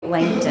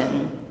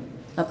Langton,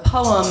 a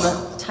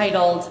poem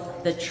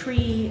titled The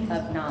Tree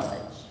of Knowledge.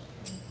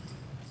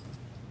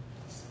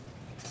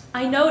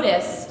 I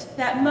noticed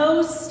that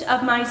most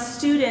of my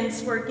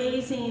students were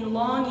gazing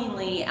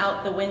longingly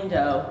out the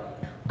window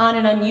on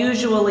an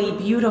unusually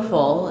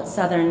beautiful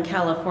Southern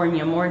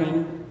California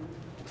morning.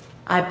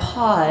 I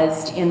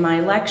paused in my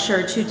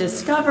lecture to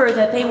discover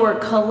that they were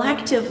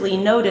collectively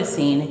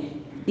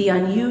noticing the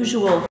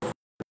unusual fruit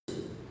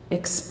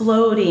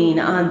exploding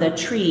on the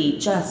tree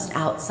just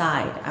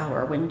outside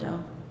our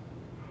window.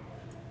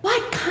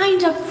 What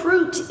kind of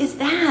fruit is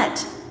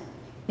that?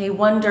 They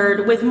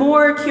wondered with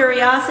more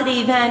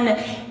curiosity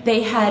than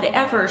they had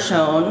ever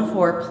shown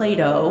for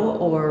Plato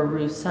or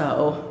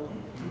Rousseau.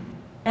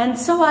 And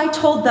so I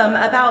told them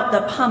about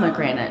the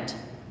pomegranate,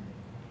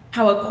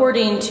 how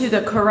according to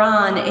the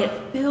Quran, it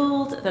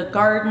filled the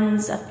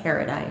gardens of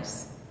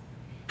paradise,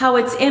 how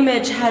its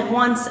image had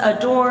once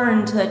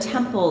adorned the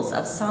temples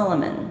of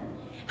Solomon,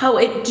 how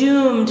it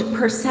doomed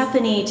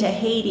Persephone to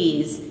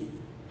Hades,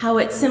 how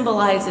it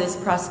symbolizes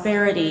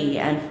prosperity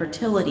and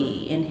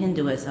fertility in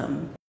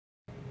Hinduism,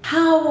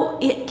 how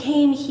it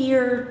came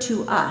here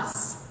to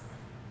us,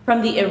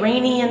 from the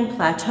Iranian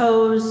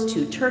plateaus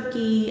to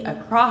Turkey,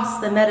 across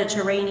the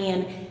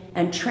Mediterranean,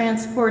 and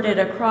transported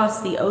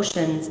across the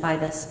oceans by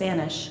the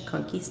Spanish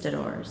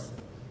conquistadors.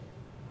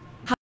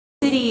 How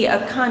the city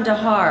of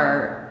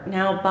Kandahar,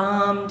 now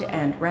bombed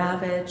and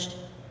ravaged,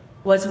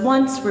 was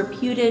once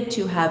reputed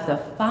to have the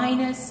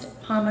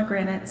finest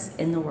pomegranates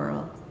in the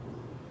world.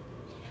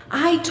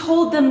 I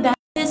told them that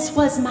this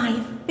was my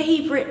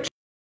favorite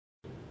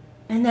tree,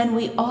 and then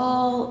we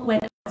all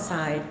went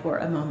outside for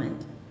a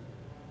moment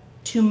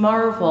to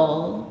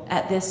marvel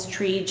at this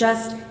tree,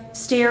 just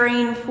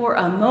staring for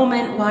a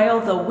moment while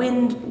the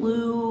wind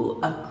blew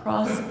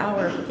across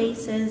our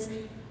faces,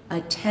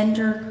 a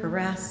tender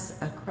caress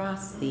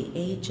across the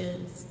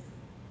ages.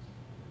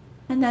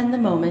 And then the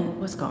moment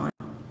was gone.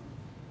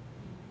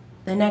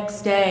 The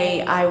next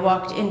day, I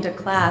walked into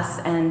class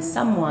and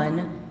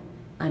someone,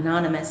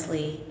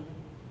 anonymously,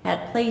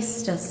 had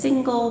placed a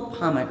single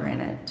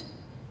pomegranate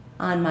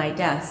on my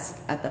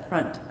desk at the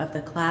front of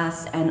the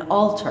class, an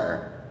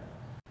altar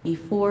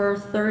before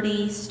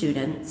 30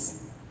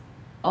 students,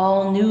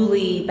 all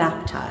newly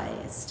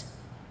baptized,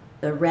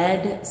 the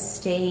red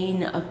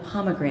stain of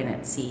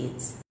pomegranate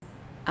seeds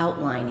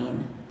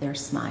outlining their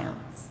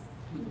smiles.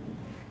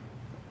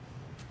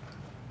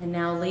 And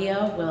now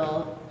Leah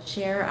will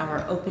share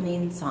our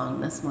opening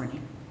song this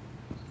morning.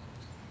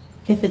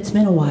 If it's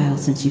been a while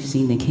since you've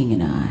seen The King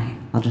and I,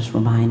 I'll just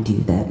remind you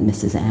that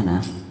Mrs.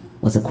 Anna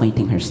was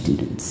acquainting her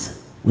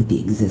students with the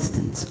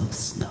existence of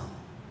snow.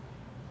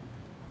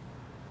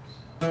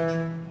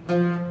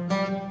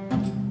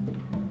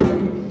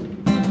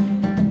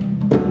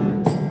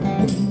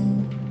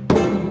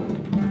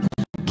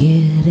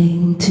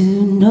 Getting to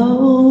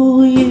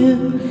know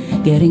you,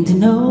 getting to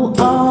know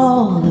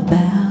all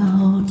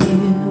about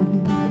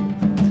you,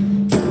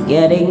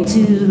 getting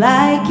to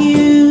like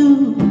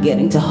you,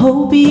 getting to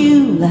hope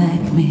you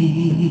like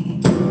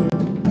me,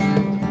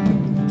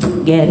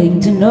 getting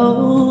to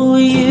know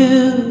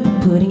you,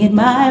 putting it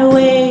my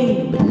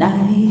way, but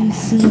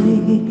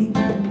nicely.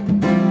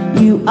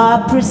 You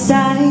are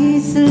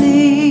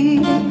precisely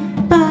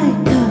my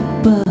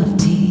cup of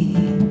tea.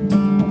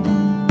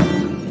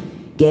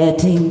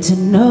 Getting to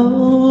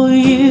know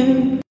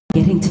you,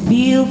 getting to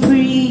feel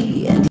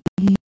free and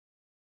easy.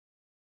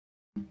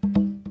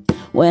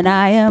 When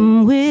I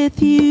am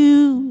with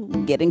you,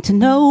 getting to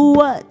know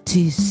what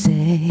to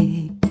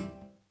say.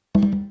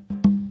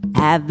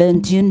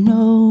 Haven't you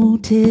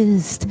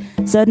noticed?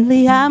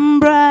 Suddenly I'm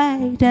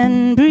bright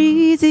and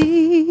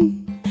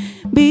breezy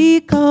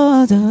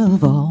because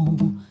of all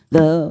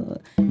the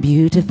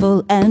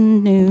beautiful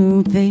and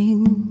new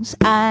things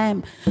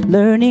I'm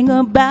learning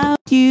about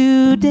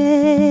you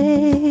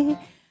day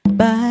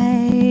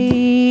by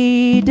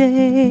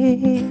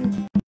day.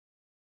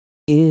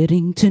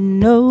 Getting to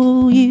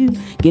know you,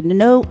 getting to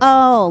know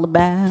all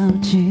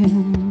about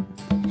you,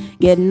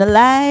 getting to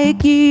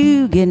like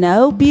you, getting to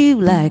hope you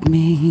like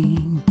me.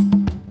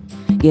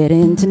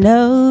 Getting to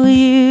know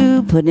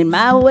you, putting it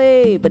my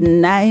way, but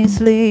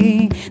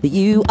nicely. That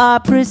you are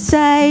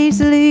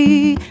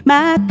precisely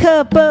my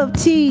cup of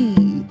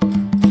tea.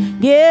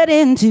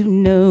 Getting to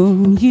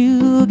know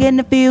you, getting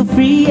to feel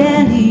free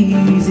and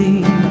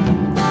easy.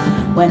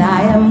 When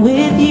I am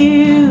with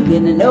you,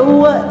 getting to know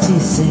what to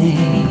say.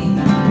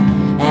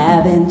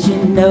 Haven't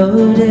you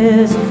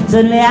noticed?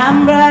 Suddenly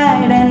I'm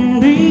bright and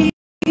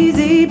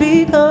breezy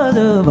because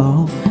of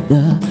all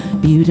the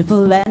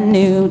beautiful and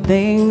new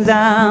things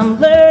I'm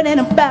learning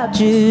about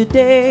you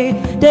day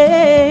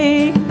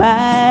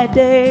by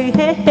day.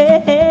 Hey,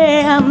 hey,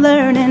 hey, I'm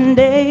learning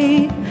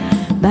day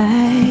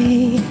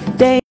by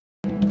day.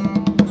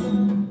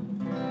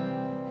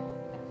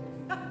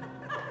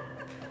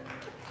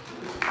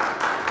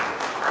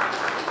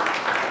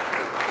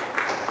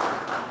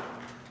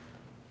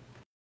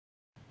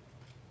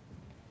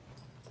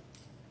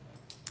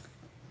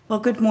 Well,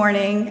 good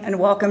morning and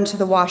welcome to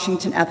the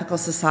Washington Ethical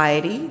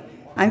Society.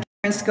 I'm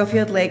Karen Karen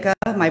Schofield Leka.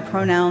 My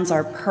pronouns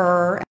are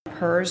per and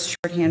pers,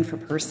 shorthand for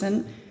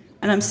person.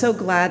 And I'm so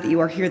glad that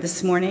you are here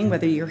this morning,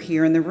 whether you're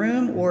here in the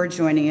room or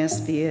joining us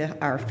via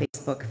our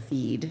Facebook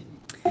feed.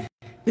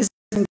 Visitors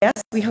and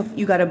guests, we hope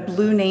you got a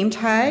blue name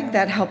tag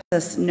that helps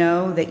us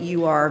know that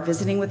you are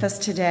visiting with us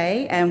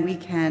today, and we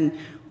can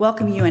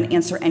welcome you and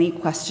answer any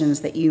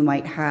questions that you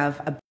might have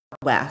about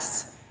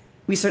WES.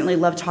 We certainly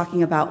love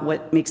talking about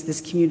what makes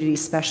this community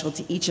special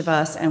to each of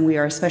us, and we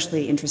are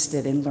especially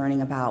interested in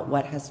learning about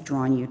what has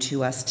drawn you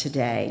to us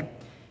today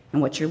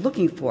and what you're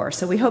looking for.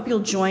 So we hope you'll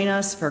join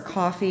us for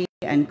coffee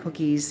and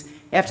cookies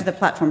after the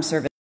platform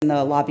service in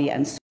the lobby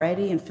ends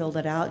already and filled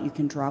it out. You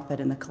can drop it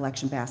in the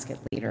collection basket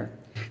later.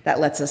 That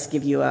lets us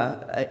give you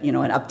an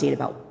update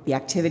about the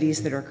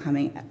activities that are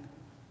coming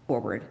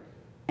forward,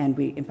 and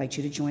we invite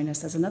you to join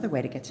us as another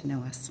way to get to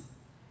know us.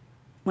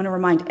 I want to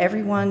remind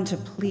everyone to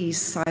please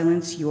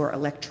silence your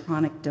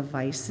electronic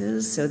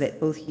devices so that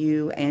both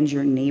you and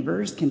your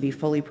neighbors can be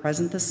fully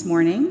present this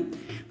morning.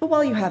 But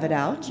while you have it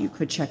out, you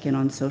could check in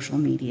on social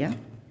media.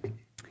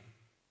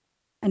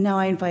 And now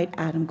I invite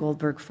Adam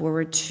Goldberg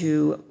forward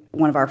to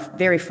one of our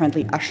very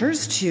friendly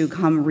ushers to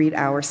come read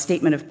our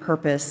statement of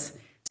purpose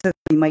so that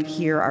we might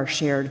hear our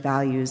shared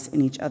values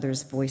in each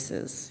other's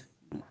voices.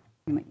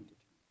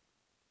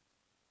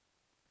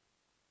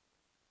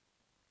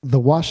 The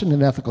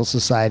Washington Ethical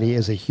Society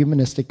is a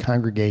humanistic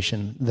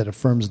congregation that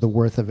affirms the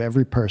worth of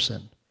every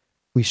person.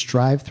 We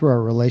strive through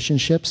our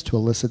relationships to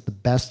elicit the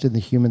best in the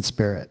human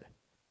spirit.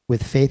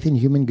 With faith in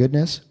human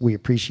goodness, we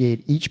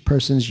appreciate each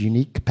person's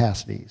unique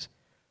capacities.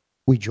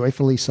 We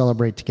joyfully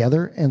celebrate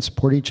together and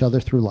support each other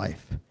through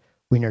life.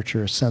 We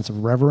nurture a sense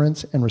of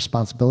reverence and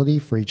responsibility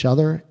for each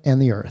other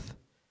and the earth.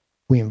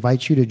 We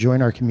invite you to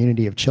join our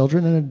community of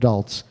children and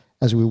adults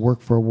as we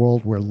work for a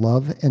world where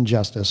love and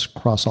justice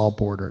cross all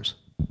borders.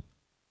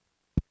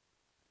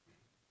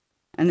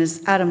 And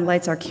as Adam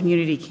lights our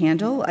community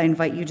candle, I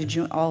invite you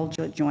to all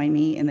join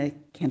me in the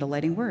candle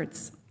lighting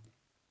words.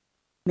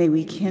 May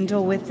we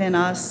kindle within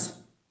us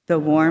the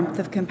warmth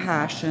of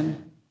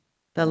compassion,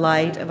 the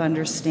light of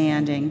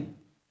understanding,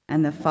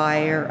 and the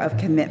fire of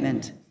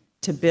commitment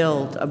to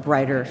build a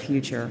brighter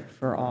future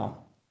for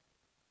all.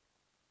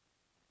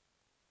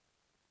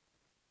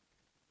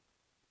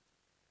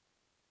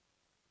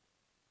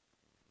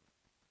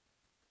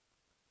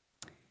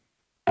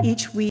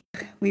 Each week,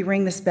 we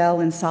ring this bell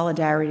in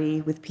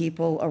solidarity with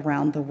people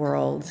around the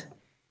world.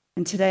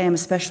 And today, I'm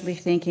especially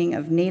thinking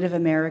of Native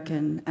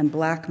American and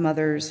Black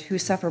mothers who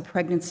suffer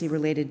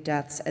pregnancy-related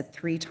deaths at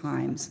 3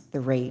 times the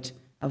rate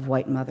of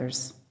white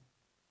mothers.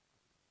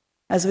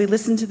 As we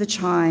listen to the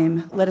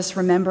chime, let us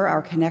remember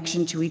our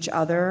connection to each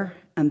other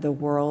and the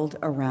world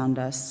around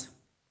us.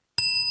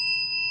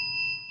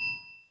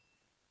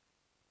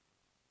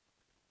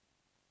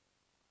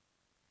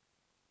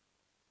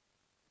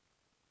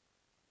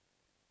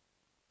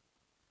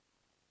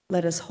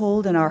 Let us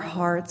hold in our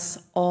hearts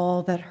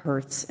all that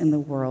hurts in the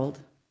world.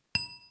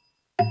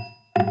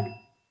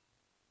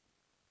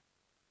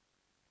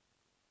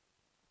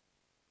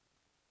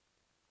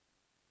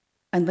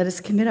 And let us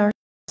commit ourselves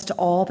to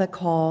all that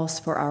calls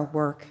for our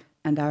work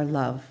and our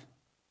love.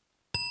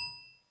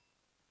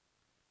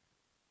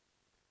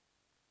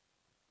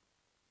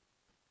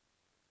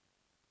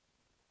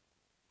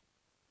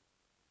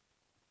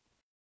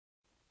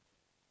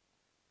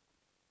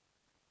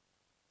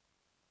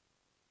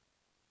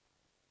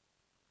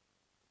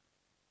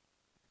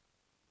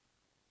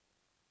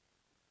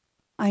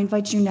 I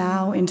invite you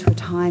now into a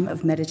time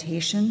of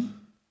meditation.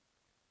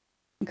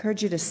 I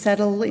encourage you to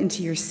settle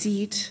into your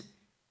seat,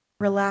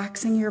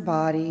 relaxing your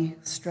body,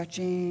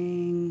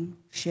 stretching,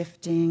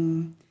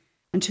 shifting,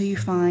 until you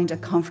find a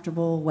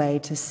comfortable way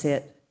to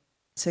sit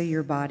so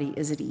your body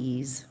is at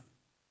ease.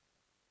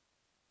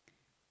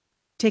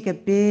 Take a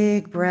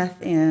big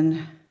breath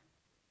in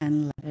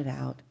and let it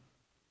out.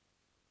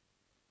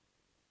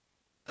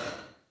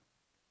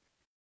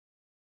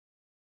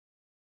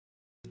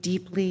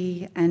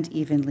 Deeply and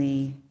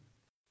evenly,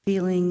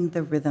 feeling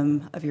the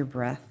rhythm of your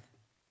breath.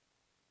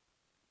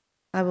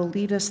 I will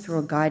lead us through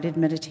a guided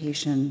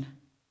meditation,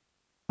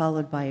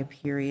 followed by a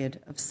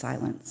period of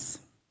silence.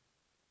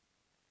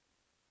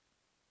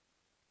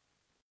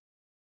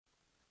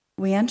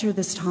 We enter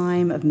this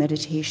time of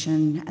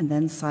meditation and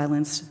then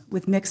silence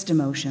with mixed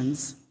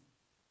emotions.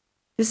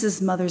 This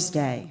is Mother's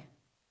Day,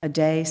 a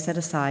day set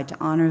aside to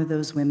honor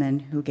those women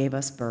who gave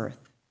us birth.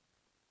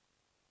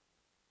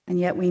 And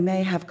yet we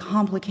may have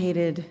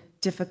complicated,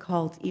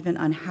 difficult, even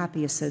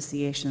unhappy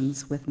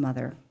associations with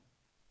Mother.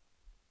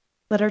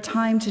 Let our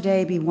time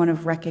today be one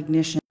of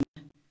recognition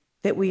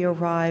that we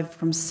arrive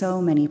from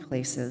so many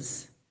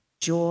places: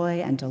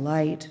 joy and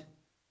delight,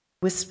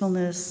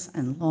 wistfulness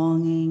and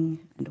longing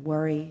and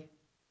worry,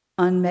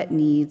 unmet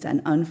needs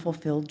and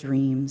unfulfilled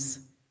dreams,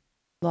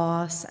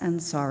 loss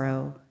and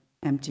sorrow,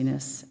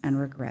 emptiness and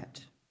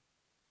regret.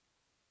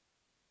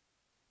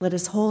 Let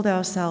us hold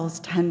ourselves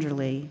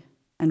tenderly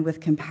and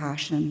with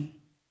compassion.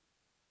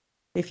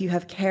 If you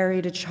have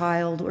carried a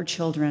child or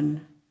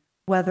children,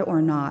 whether or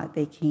not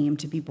they came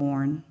to be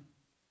born.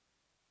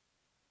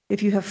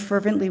 if you have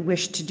fervently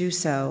wished to do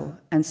so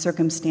and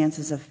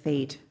circumstances of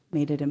fate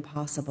made it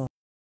impossible,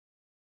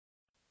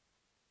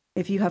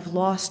 if you have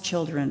lost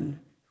children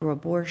through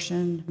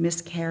abortion,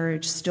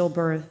 miscarriage,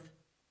 stillbirth,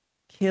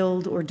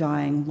 killed or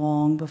dying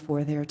long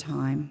before their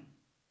time,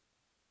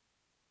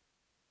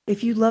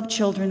 if you love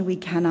children we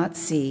cannot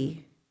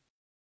see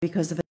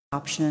because of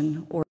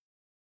adoption, or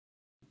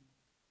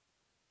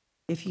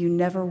if you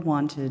never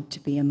wanted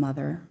to be a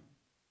mother,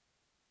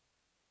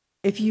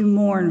 if you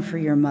mourn for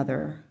your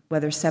mother,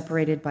 whether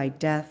separated by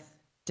death,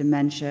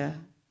 dementia,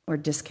 or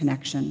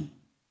disconnection,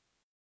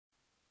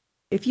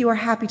 if you are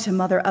happy to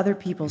mother other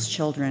people's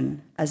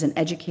children as an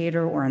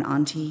educator or an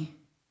auntie,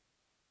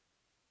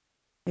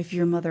 if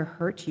your mother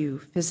hurt you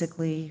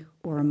physically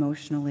or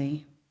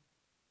emotionally,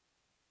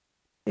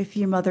 if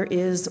your mother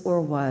is or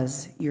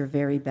was your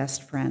very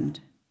best friend,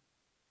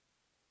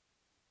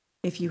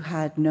 if you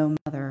had no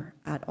mother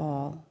at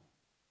all,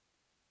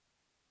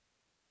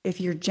 if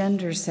your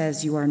gender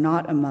says you are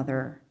not a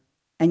mother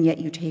and yet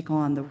you take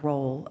on the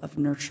role of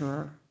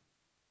nurturer,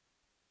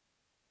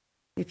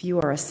 if you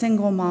are a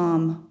single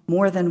mom,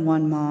 more than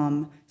one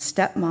mom,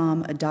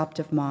 stepmom,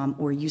 adoptive mom,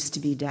 or used to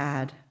be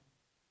dad,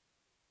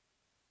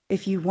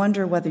 if you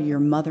wonder whether your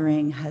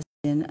mothering has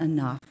been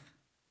enough,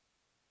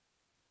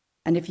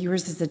 and if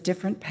yours is a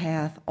different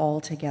path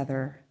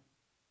altogether,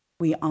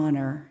 we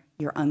honor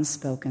your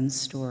unspoken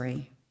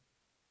story.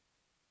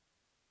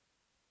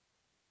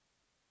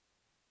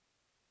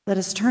 Let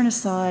us turn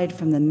aside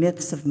from the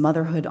myths of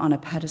motherhood on a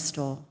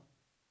pedestal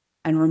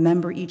and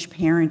remember each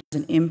parent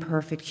is an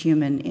imperfect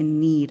human in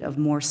need of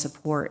more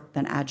support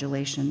than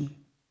adulation.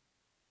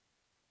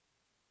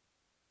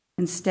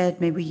 Instead,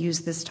 may we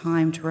use this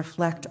time to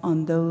reflect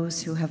on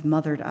those who have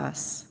mothered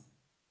us,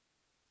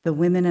 the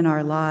women in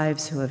our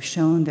lives who have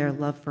shown their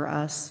love for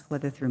us,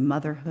 whether through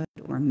motherhood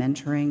or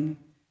mentoring,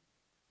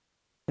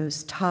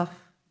 those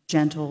tough,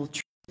 gentle,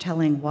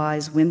 truth-telling,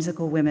 wise,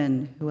 whimsical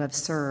women who have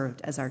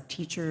served as our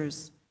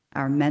teachers,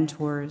 our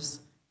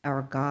mentors,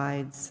 our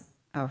guides,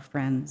 our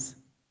friends.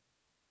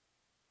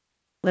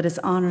 Let us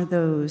honor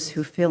those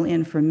who fill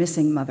in for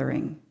missing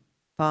mothering,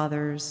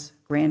 fathers,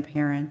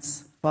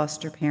 grandparents,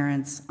 foster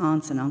parents,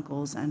 aunts and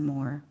uncles, and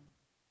more.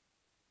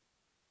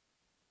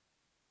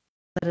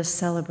 Let us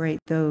celebrate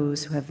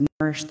those who have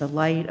nourished the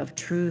light of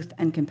truth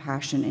and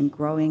compassion in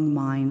growing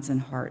minds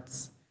and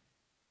hearts,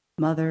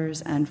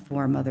 mothers and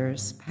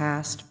foremothers,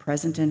 past,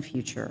 present, and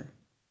future.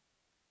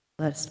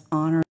 Let us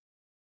honor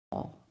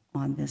all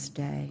on this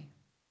day.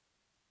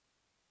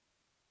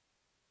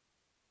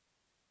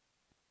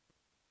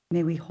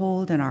 May we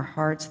hold in our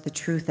hearts the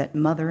truth that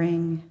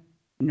mothering,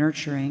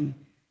 nurturing,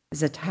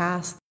 is a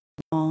task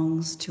that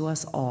belongs to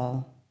us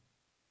all.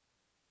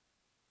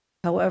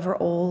 However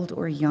old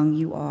or young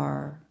you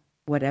are,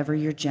 whatever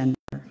your gender,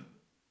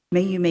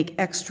 may you make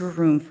extra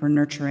room for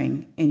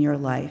nurturing in your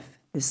life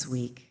this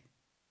week.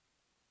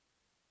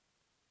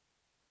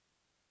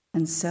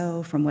 And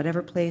so, from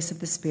whatever place of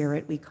the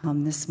Spirit we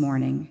come this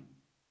morning,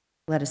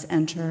 let us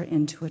enter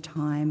into a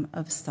time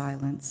of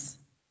silence.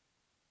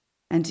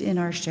 And in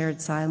our shared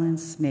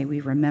silence, may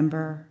we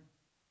remember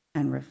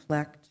and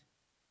reflect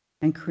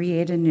and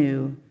create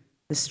anew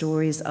the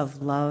stories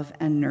of love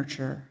and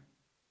nurture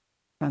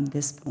from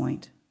this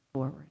point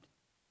forward.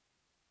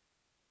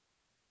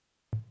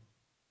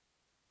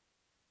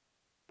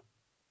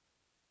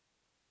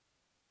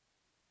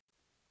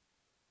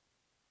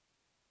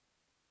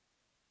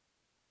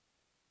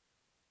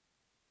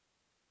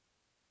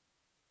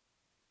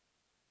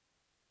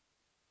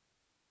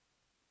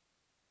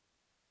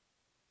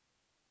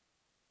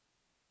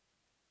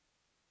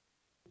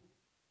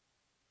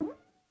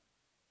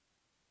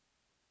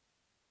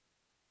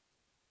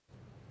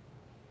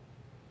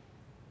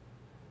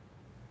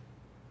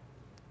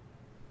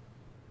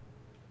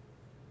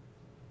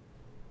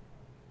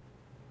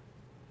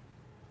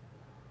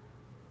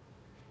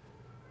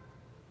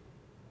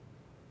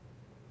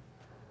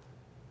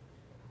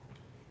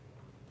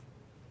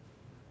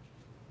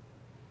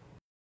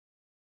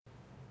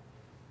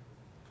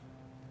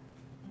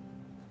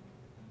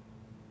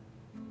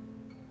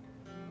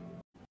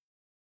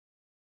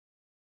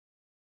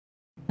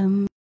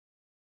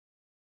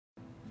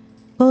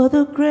 For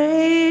the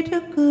greater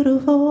good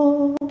of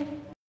all,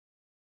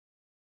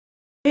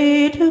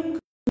 greater good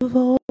of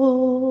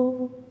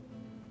all,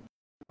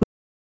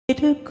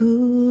 greater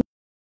good of all,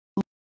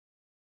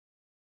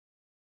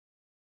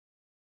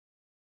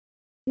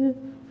 greater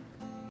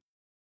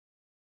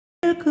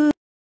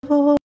good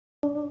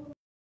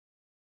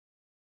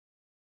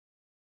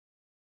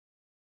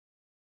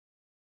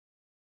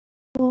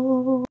of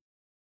all.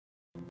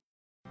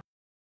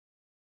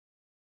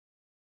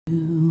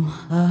 You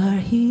are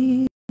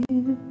here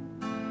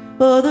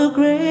for the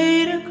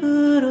greater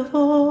good of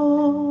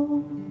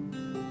all,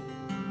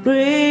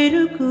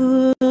 greater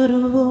good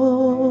of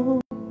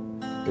all,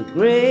 the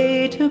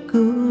greater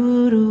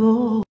good of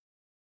all.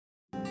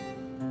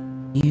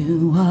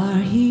 You are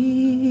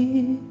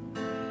here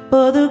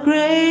for the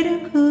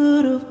greater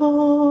good of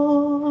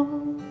all,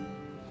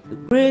 the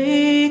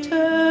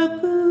greater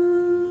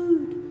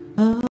good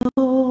of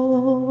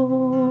all.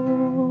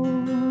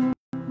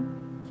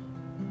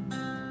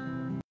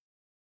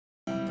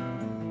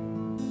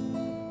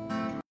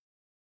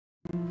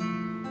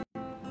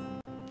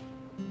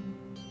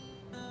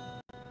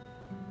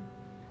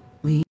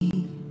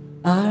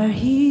 are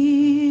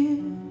here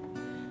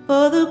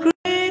for the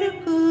greater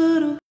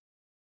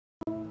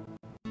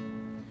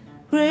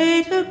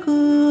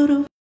good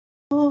of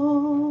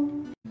all,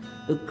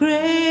 the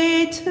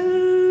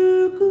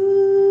greater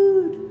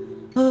good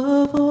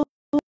of all.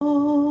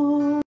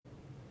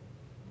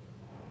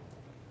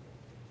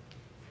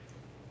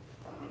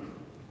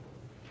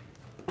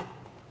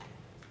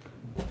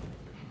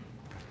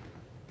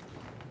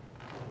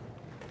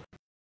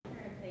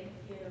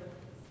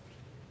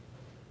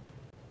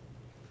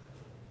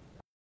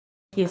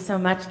 Thank you so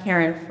much,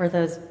 Karen, for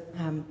those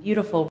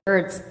beautiful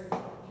words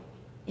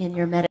in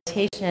your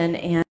meditation.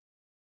 And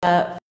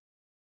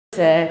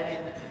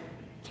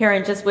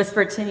Karen just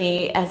whispered to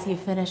me as you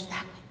finished,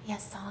 that could be a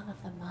song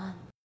of the month.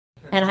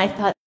 And I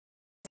thought,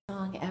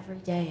 song every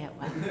day at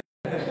Wes.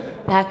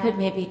 That could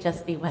maybe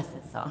just be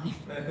Wes's song.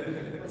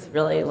 It's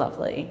really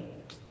lovely.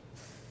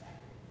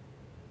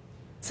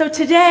 So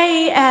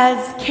today,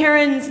 as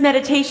Karen's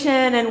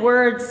meditation and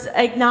words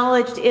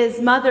acknowledged,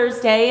 is Mother's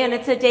Day, and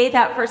it's a day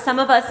that for some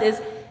of us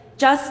is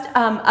just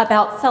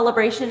about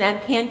celebration and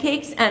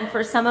pancakes, and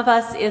for some of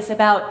us is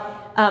about,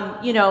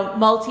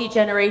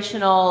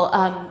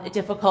 multi-generational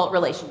difficult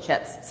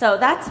relationships. So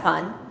that's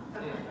fun.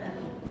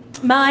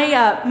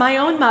 My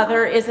own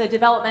mother is a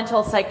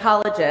developmental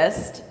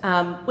psychologist,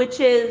 which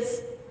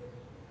is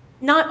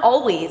not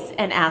always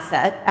an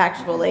asset,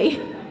 actually.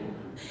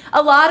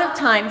 A lot of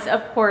times,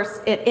 of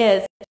course, it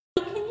is.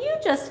 Can you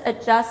just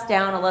adjust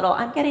down a little?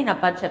 I'm getting a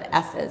bunch of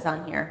S's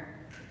on here.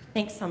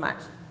 Thanks so much.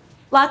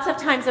 Lots of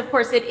times, of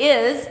course, it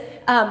is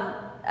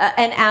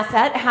an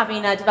asset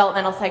having a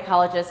developmental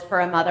psychologist for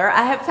a mother.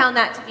 I have found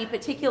that to be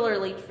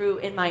particularly true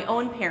in my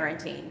own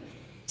parenting.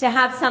 To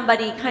have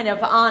somebody kind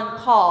of on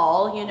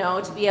call,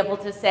 to be able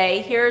to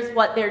say, here's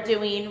what they're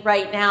doing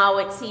right now.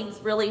 It seems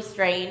really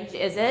strange,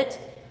 is it?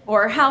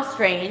 Or how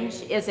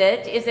strange is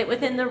it? Is it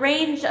within the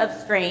range of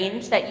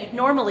strange that you'd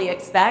normally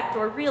expect,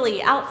 or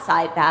really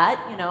outside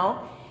that,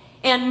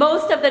 And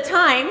most of the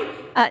time,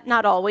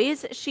 not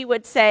always, she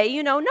would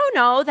say,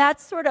 no,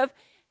 that's sort of,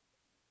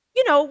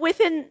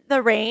 within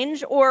the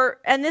range.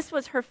 And this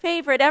was her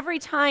favorite. Every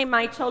time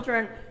my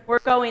children were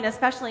going,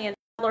 especially in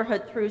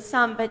motherhood, through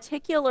some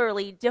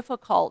particularly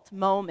difficult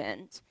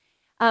moment,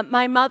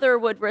 my mother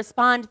would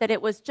respond that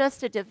it was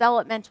just a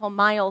developmental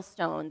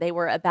milestone they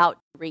were about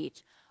to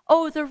reach.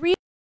 Oh, the real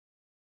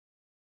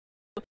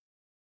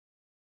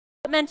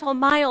developmental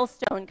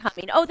milestone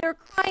coming. Oh, they're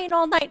crying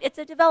all night. It's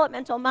a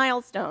developmental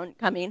milestone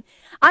coming.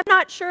 I'm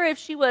not sure if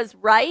she was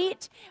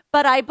right,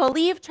 but I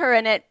believed her,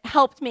 and it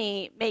helped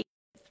me make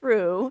it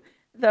through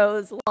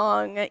those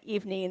long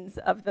evenings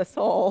of the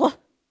soul.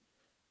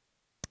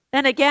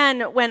 Then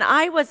again, when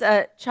I was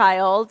a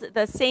child,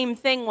 the same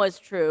thing was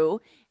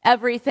true.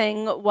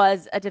 Everything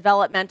was a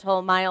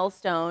developmental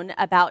milestone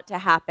about to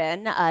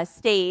happen, a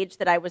stage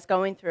that I was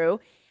going through.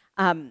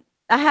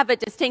 I have a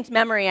distinct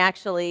memory,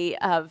 actually,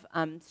 of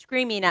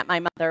screaming at my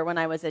mother when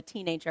I was a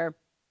teenager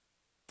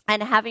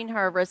and having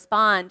her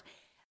respond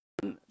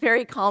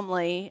very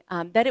calmly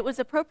that it was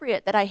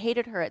appropriate that I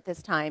hated her at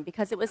this time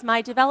because it was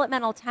my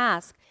developmental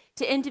task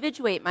to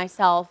individuate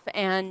myself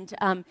and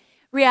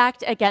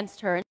react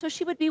against her. And so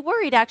she would be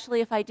worried,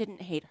 actually, if I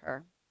didn't hate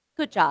her.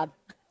 Good job.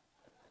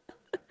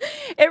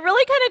 It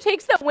really kind of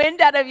takes the wind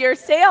out of your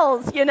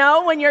sails,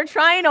 when you're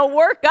trying to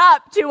work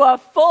up to a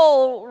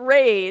full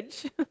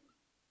rage.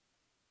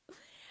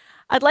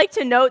 I'd like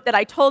to note that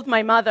I told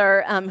my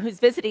mother, who's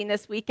visiting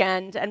this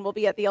weekend and will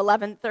be at the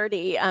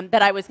 11:30,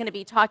 that I was going to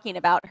be talking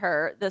about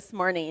her this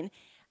morning.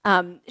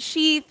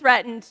 She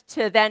threatened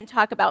to then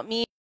talk about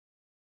me,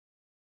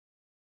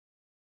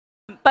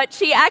 but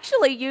she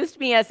actually used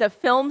me as a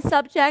film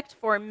subject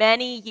for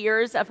many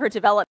years of her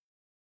development.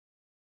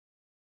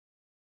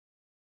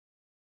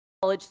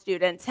 College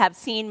students have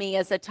seen me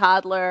as a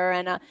toddler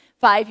and a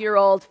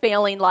 5-year-old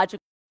failing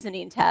logical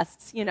reasoning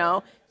tests,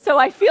 So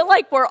I feel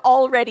like we're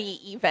already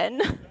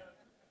even.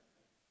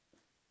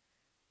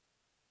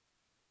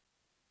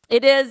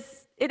 It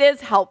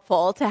is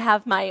helpful to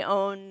have my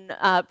own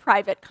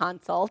private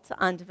consult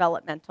on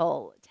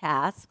developmental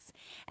tasks.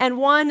 And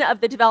one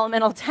of the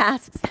developmental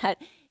tasks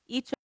that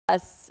each of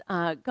us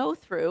go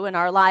through in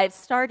our lives,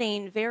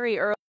 starting very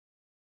early,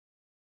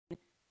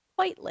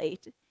 quite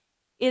late,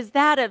 is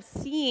that of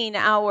seeing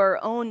our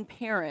own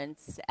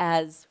parents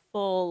as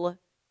full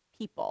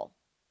people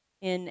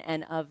in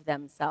and of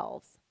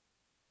themselves.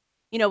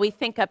 We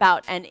think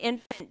about an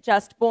infant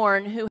just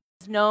born who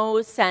has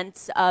no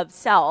sense of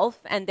self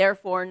and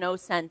therefore no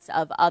sense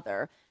of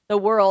other. The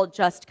world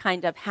just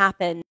kind of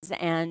happens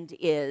and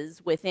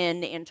is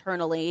within,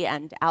 internally,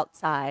 and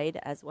outside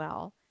as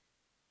well.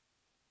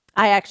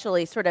 I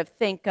actually sort of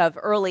think of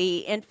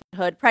early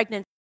infanthood,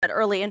 pregnancy, but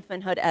early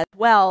infanthood as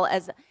well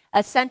as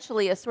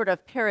essentially a sort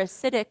of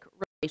parasitic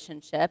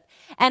relationship.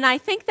 And I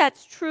think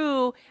that's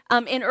true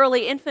in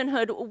early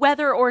infanthood,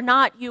 whether or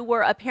not you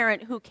were a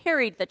parent who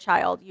carried the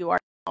child you are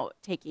now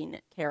taking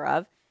care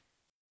of.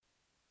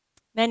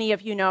 Many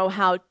of you know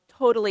how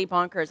totally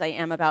bonkers I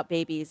am about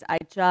babies. I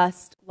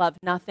just love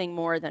nothing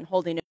more than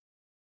holding it.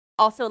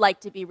 I also like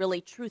to be really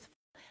truthful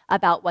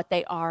about what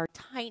they are: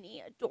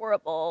 tiny,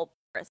 adorable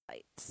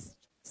parasites,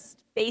 just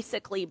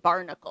basically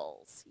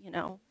barnacles,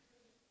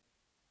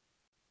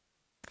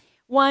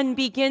 One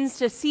begins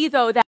to see,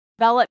 though, that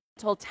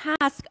developmental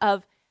task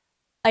of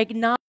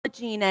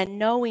acknowledging and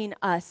knowing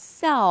a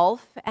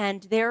self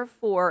and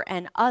therefore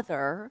an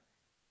other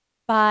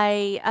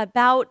by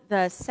about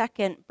the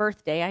second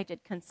birthday. I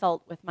did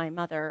consult with my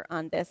mother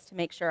on this to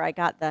make sure I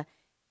got the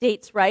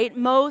dates right.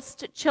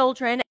 Most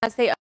children, as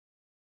they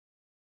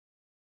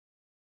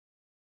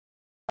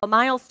a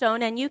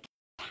milestone, and you can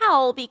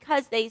tell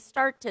because they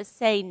start to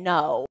say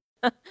no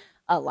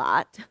a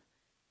lot.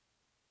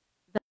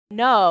 The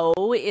no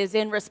is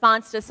in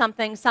response to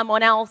something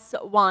someone else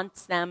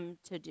wants them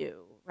to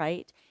do,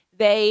 right?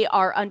 They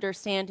are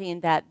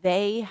understanding that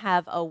they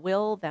have a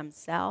will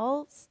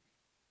themselves,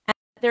 and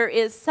there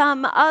is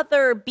some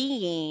other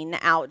being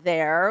out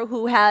there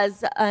who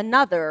has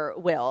another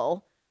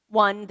will,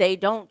 one they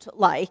don't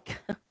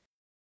like.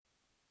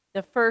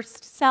 The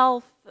first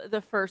self,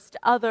 the first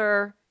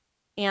other,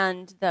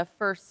 and the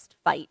first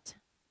fight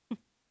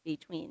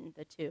between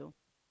the two.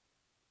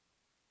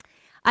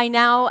 I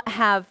now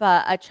have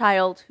a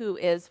child who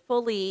is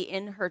fully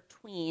in her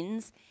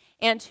tweens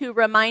and who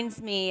reminds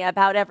me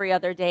about every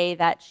other day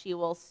that she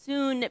will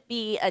soon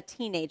be a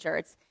teenager.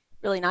 It's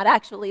really not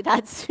actually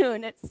that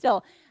soon. It's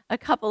still a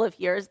couple of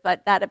years,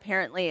 but that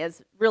apparently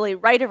is really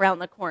right around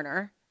the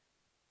corner.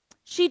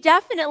 She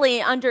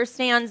definitely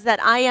understands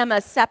that I am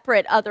a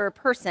separate other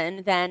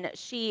person than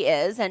she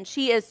is, and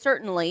she is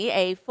certainly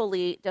a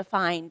fully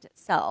defined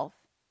self.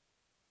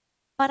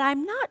 But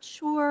I'm not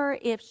sure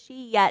if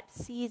she yet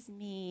sees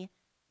me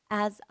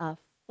as a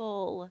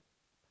full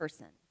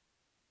person.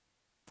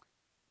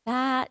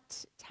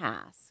 That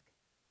task,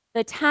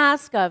 the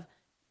task of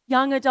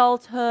young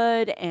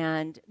adulthood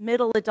and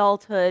middle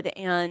adulthood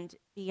and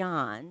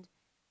beyond,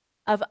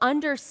 of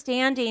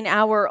understanding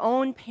our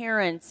own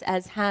parents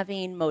as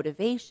having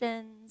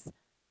motivations,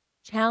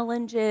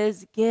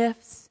 challenges,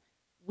 gifts,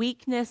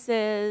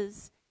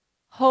 weaknesses,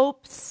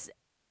 hopes,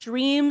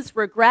 dreams,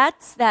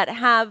 regrets that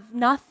have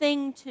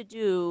nothing to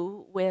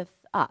do with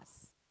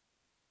us,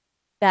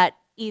 that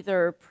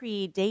either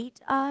predate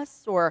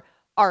us or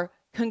are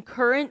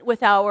concurrent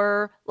with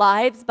our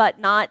lives but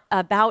not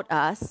about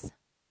us.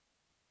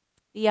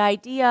 The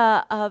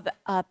idea of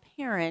a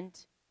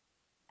parent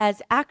as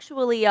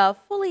actually a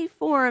fully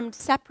formed,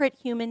 separate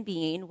human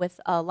being with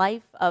a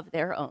life of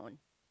their own.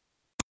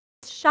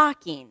 It's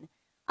shocking.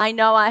 I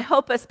know, I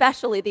hope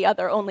especially the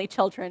other only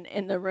children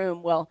in the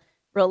room will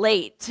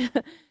relate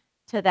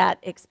to that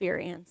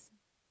experience.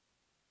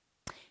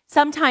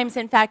 Sometimes,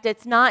 in fact,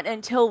 it's not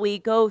until we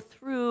go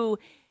through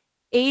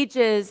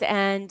ages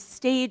and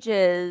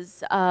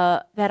stages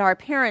that our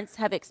parents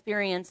have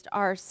experienced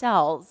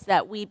ourselves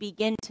that we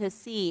begin to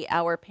see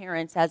our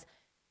parents as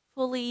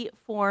fully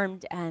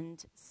formed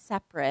and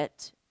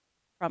separate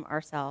from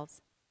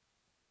ourselves.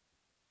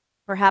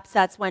 Perhaps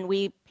that's when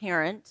we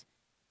parent,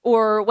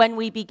 or when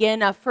we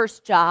begin a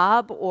first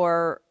job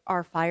or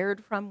are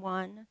fired from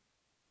one,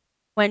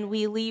 when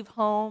we leave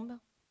home,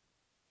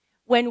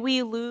 when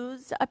we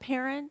lose a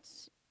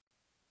parent.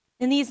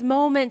 In these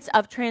moments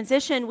of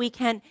transition, we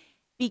can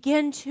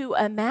begin to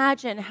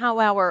imagine how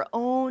our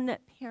own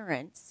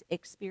parents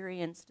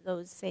experienced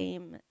those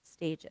same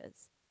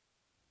stages.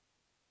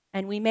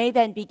 And we may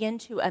then begin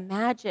to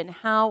imagine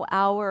how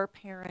our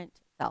parent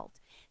felt,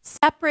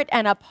 separate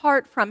and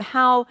apart from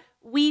how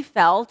we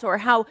felt or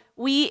how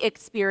we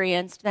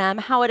experienced them,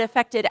 how it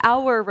affected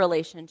our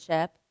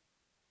relationship.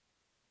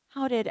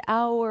 How did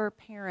our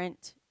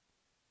parent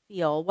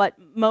feel? What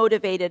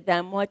motivated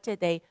them? What did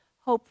they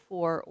hope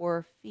for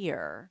or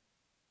fear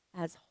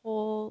as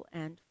whole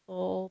and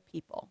full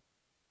people?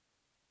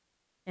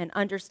 An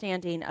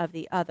understanding of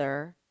the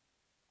other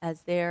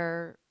as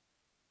their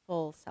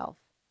full self.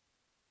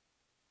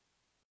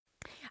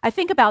 I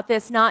think about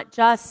this not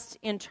just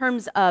in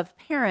terms of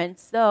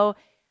parents, though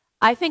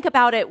I think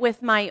about it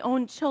with my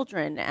own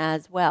children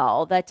as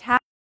well. The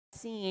task of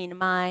seeing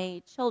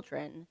my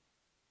children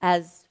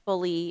as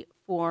fully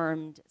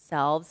formed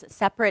selves,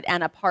 separate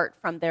and apart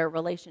from their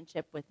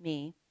relationship with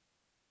me.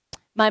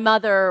 My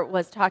mother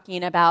was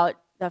talking about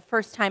the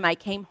first time I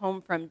came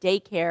home from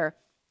daycare,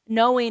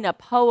 knowing a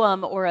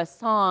poem or a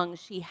song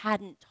she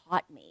hadn't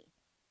taught me.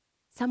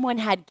 Someone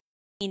had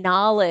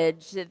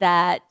knowledge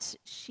that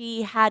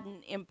she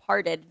hadn't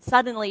imparted.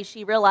 Suddenly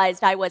she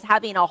realized I was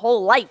having a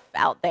whole life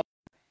out there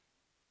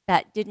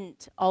that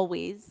didn't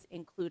always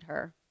include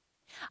her.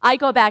 I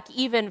go back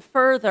even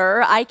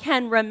further. I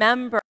can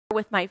remember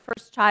with my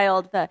first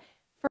child the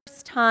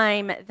first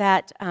time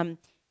that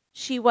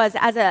she was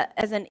as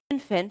an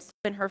infant,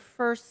 in her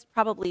first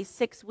probably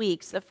 6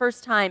 weeks, the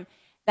first time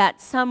that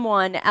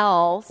someone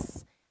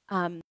else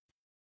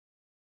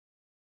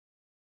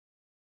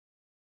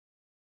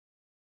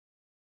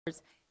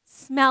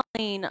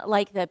smelling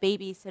like the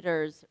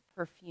babysitter's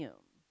perfume.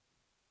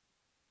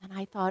 And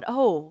I thought,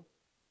 oh,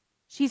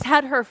 she's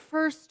had her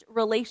first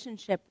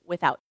relationship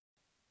without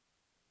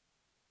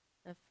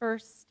the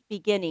first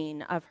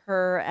beginning of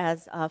her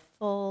as a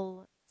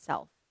full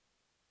self.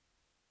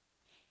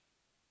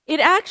 It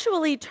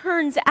actually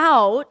turns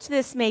out,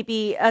 this may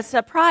be a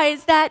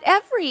surprise, that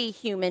every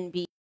human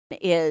being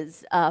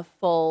is a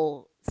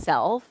full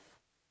self,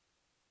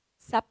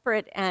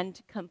 separate and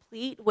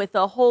complete, with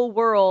the whole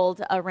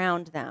world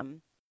around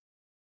them.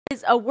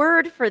 There's a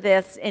word for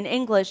this in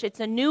English. It's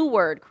a new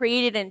word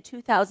created in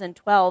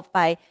 2012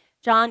 by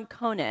John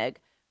Koenig,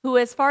 who,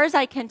 as far as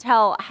I can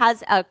tell,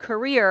 has a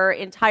career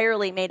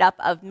entirely made up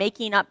of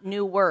making up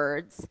new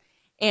words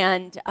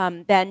and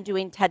then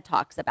doing TED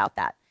Talks about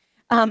that.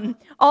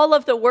 All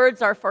of the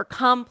words are for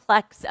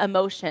complex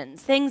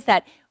emotions, things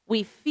that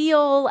we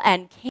feel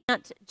and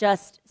can't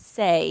just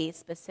say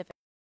specifically.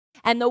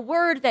 And the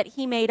word that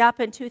he made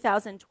up in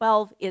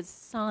 2012 is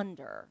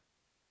Sonder.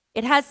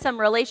 It has some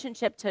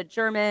relationship to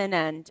German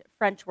and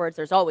French words.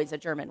 There's always a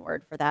German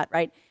word for that,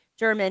 right?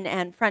 German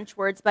and French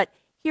words. But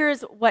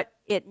here's what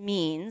it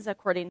means,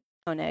 according to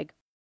Koenig.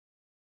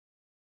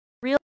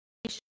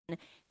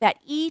 Realization that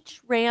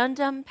each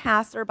random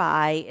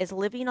passerby is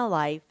living a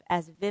life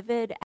as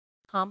vivid and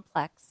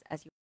complex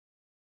as you.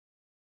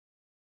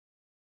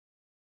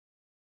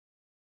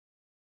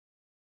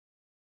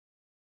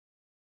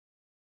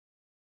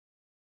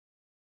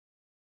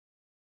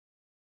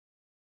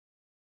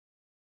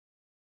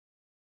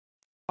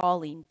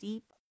 Crawling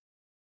deep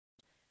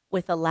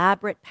with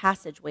elaborate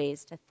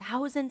passageways to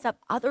thousands of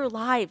other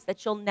lives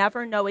that you'll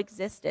never know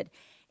existed,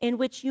 in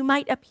which you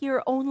might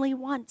appear only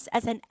once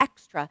as an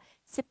extra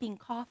sipping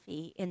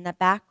coffee in the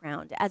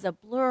background, as a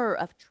blur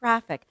of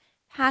traffic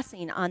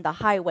passing on the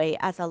highway,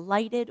 as a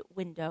lighted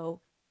window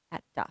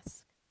at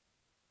dusk.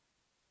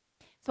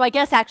 So I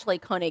guess actually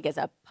Koenig is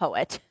a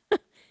poet.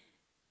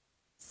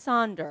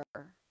 Sonder,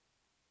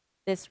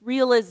 this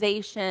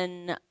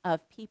realization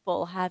of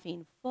people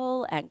having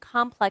full and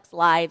complex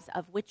lives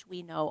of which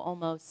we know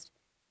almost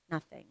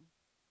nothing.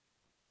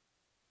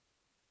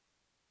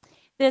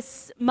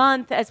 This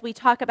month, as we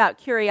talk about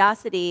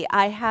curiosity,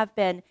 I have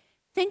been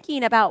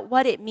thinking about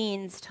what it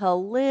means to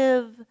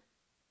live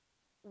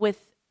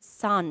with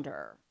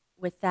Sonder,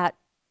 with that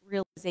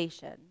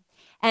realization,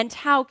 and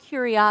how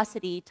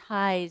curiosity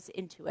ties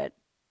into it.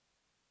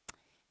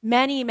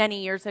 Many,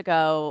 many years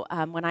ago,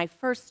 when I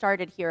first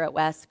started here at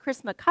West,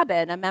 Chris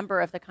McCubbin, a member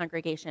of the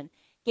congregation,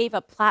 gave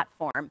a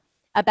platform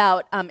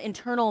about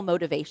internal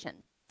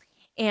motivation.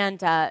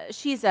 And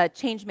she's a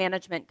change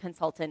management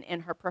consultant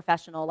in her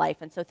professional life,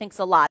 and so thinks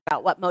a lot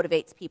about what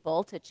motivates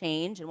people to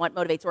change and what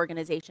motivates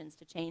organizations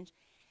to change.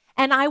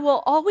 And I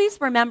will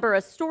always remember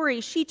a story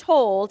she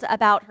told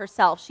about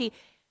herself. She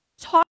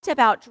talked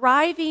about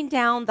driving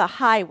down the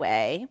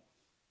highway,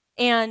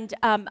 and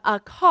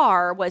a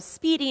car was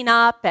speeding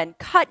up and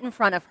cut in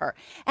front of her.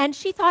 And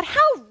she thought,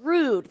 how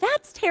rude.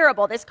 That's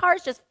terrible. This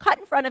car's just cut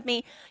in front of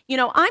me. You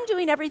know, I'm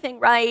doing everything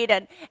right,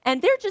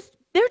 and they're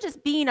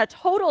just being a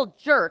total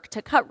jerk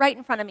to cut right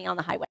in front of me on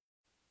the highway.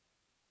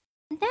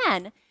 And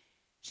then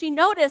she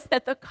noticed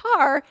that the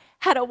car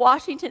had a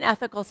Washington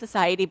Ethical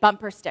Society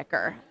bumper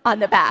sticker on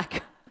the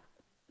back.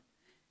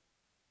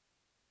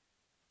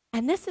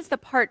 And this is the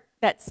part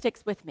that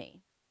sticks with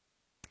me.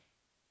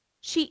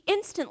 She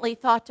instantly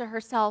thought to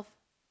herself,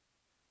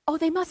 oh,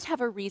 they must have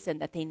a reason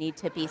that they need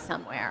to be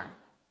somewhere.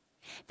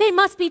 They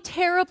must be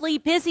terribly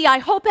busy. I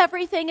hope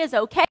everything is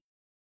okay.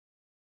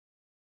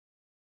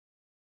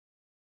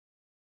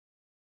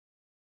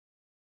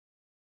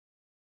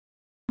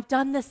 I've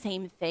done the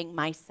same thing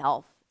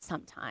myself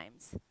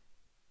sometimes.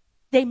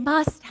 They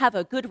must have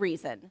a good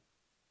reason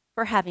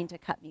for having to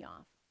cut me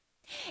off.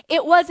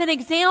 It was an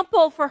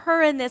example for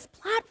her in this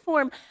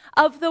platform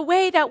of the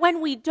way that when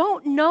we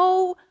don't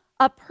know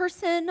a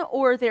person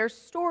or their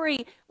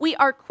story, we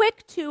are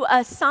quick to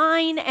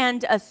assign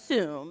and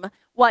assume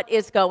what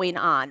is going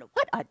on.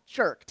 What a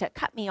jerk to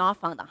cut me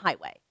off on the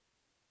highway.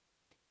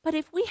 But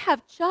if we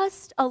have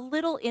just a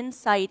little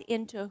insight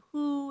into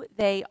who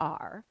they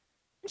are,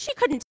 and she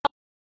couldn't tell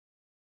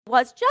it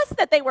was just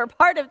that they were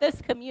part of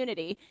this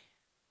community,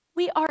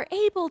 we are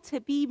able to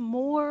be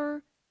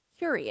more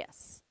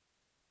curious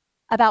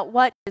about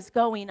what is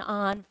going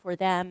on for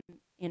them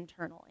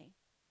internally.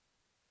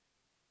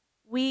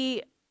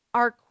 We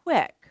are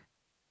quick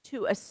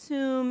to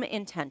assume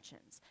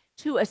intentions,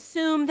 to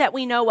assume that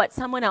we know what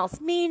someone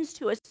else means,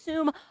 to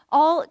assume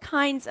all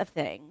kinds of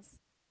things.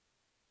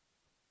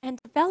 And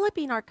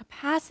developing our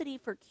capacity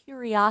for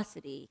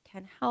curiosity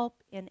can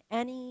help in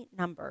any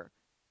number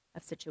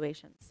of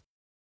situations.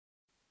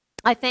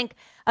 I think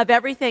of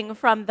everything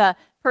from the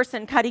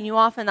person cutting you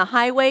off on the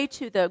highway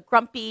to the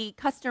grumpy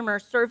customer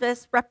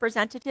service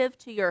representative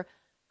to your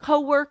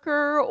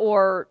coworker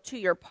or to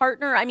your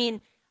partner. I mean,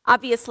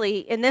 obviously,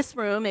 in this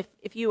room,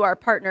 if you are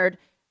partnered,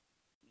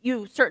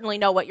 you certainly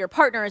know what your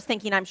partner is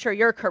thinking. I'm sure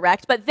you're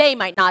correct, but they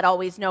might not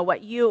always know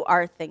what you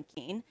are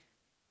thinking.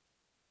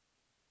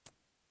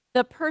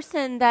 The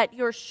person that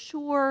you're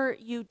sure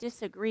you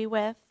disagree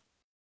with,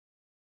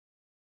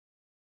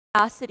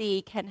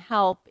 curiosity can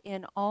help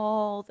in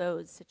all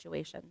those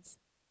situations.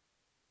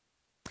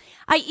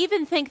 I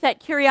even think that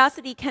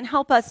curiosity can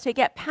help us to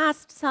get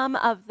past some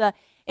of the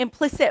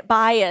implicit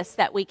bias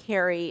that we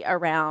carry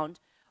around,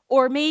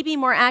 or maybe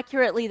more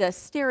accurately, the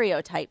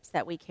stereotypes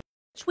that we carry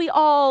which we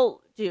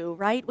all do,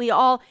 right? We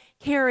all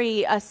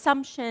carry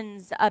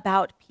assumptions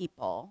about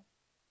people.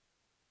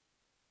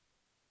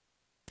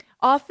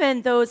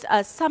 Often those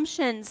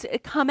assumptions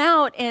come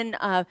out in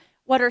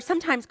what are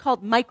sometimes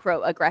called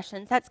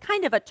microaggressions. That's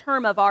kind of a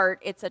term of art.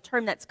 It's a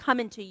term that's come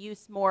into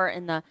use more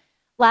in the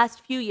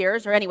last few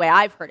years, or anyway,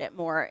 I've heard it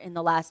more in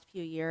the last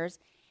few years.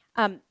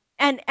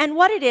 And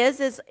what it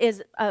is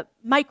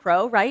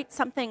micro, right?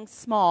 Something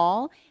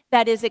small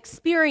that is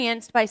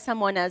experienced by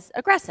someone as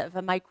aggressive,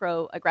 a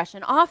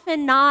microaggression,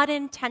 often not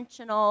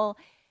intentional,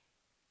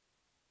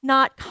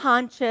 not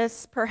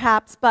conscious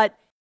perhaps, but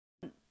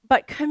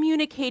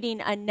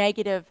communicating a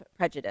negative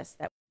prejudice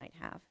that we might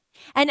have.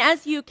 And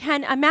as you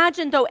can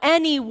imagine, though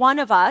any one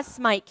of us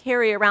might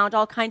carry around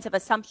all kinds of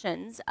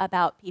assumptions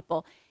about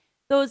people,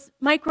 those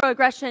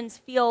microaggressions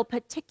feel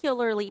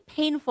particularly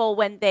painful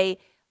when they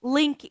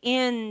link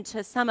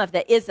into some of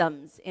the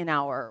isms in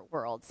our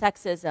world,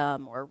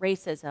 sexism or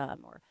racism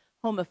or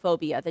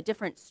homophobia, the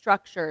different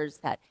structures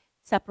that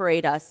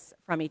separate us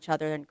from each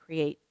other and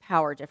create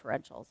power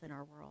differentials in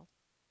our world.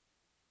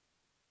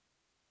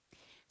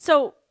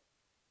 So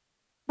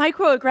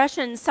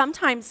microaggressions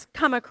sometimes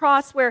come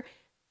across where,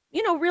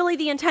 really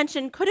the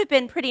intention could have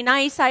been pretty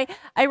nice. I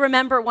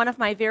remember one of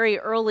my very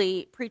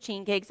early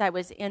preaching gigs. I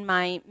was in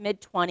my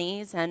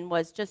mid-20s and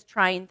was just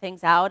trying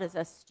things out as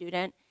a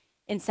student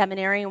in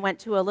seminary and went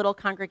to a little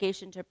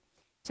congregation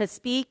to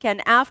speak.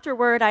 And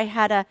afterward, I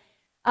had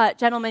a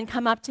gentleman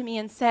come up to me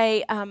and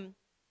say,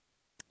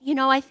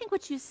 I think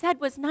what you said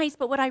was nice,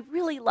 but what I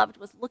really loved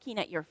was looking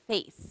at your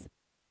face.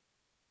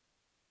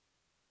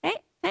 Okay,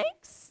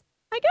 thanks.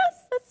 I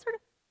guess that's sort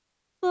of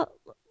a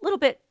little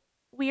bit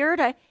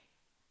weird.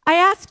 I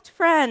asked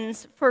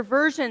friends for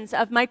versions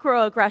of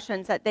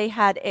microaggressions that they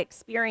had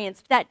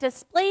experienced that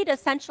displayed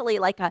essentially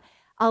like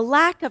a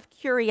lack of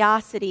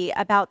curiosity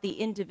about the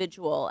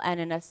individual and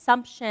an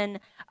assumption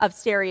of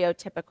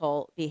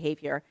stereotypical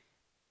behavior.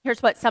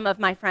 Here's what some of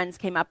my friends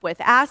came up with.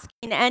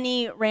 Asking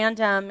any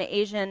random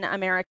Asian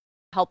American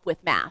help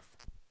with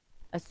math,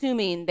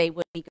 assuming they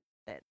would be good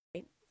at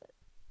it.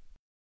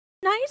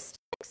 Right? Nice to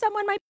think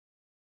someone might.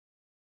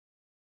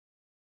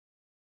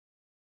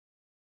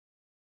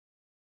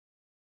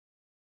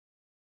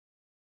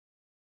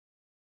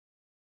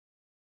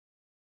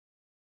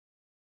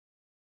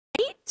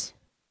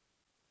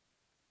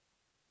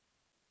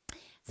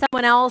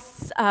 Someone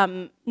else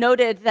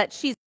noted that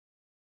she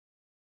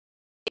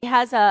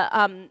has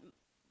a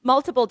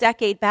multiple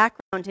decade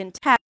background in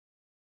tech.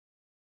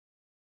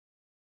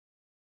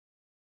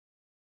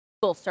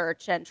 Google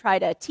search and try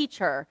to teach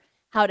her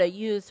how to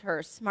use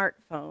her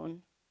smartphone.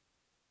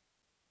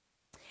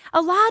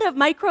 A lot of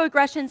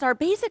microaggressions are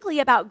basically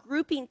about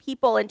grouping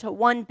people into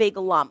one big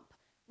lump,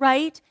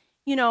 right?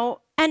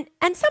 And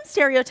some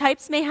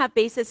stereotypes may have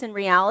basis in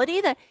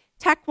reality. The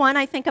tech one,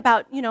 I think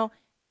about,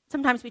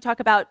 sometimes we talk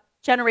about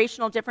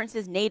generational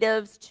differences,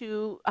 natives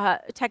to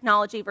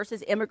technology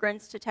versus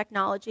immigrants to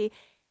technology.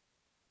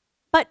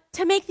 But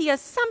to make the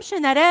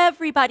assumption that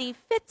everybody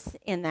fits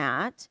in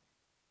that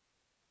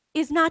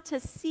is not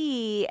to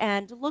see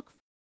and look for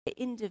the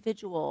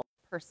individual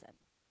person,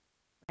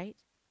 right?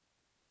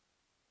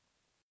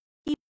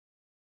 People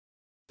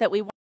that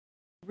we want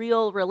a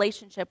real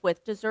relationship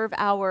with deserve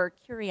our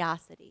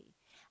curiosity,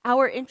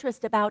 our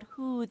interest about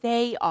who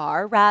they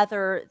are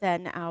rather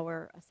than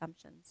our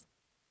assumptions.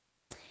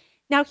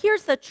 Now,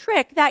 here's the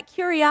trick. That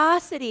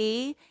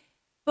curiosity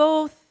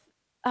both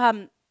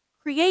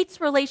creates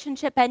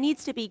relationship and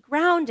needs to be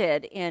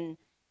grounded in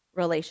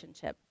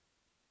relationship.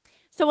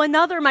 So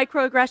another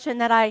microaggression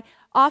that I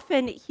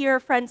often hear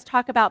friends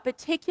talk about,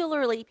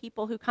 particularly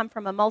people who come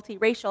from a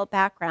multiracial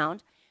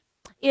background,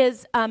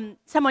 is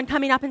someone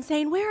coming up and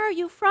saying, "Where are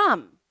you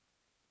from?"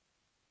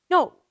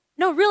 No,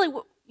 really,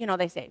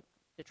 they say,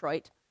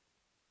 Detroit.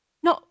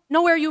 No,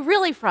 where are you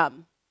really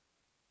from?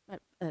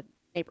 A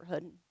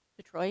neighborhood in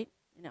Detroit.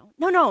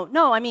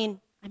 No, I mean,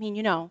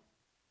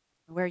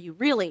 where are you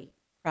really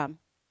from?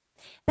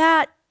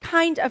 That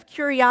kind of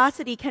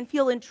curiosity can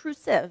feel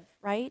intrusive,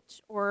 right?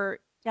 Or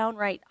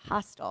downright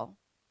hostile.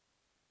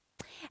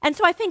 And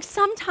so I think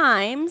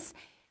sometimes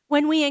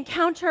when we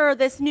encounter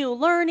this new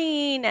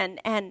learning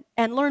and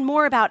learn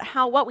more about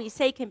how what we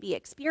say can be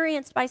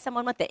experienced by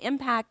someone, what the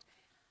impact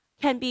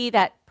can be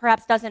that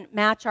perhaps doesn't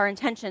match our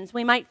intentions,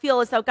 we might feel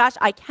as though, gosh,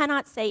 I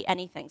cannot say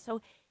anything.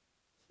 So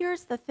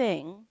here's the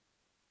thing.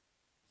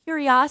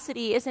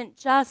 Curiosity isn't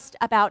just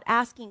about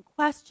asking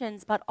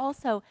questions, but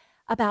also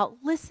about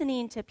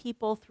listening to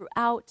people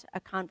throughout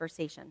a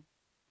conversation.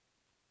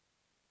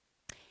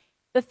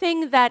 The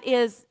thing that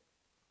is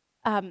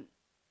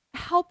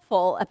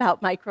helpful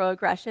about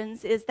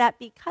microaggressions is that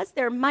because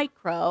they're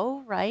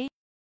micro, right,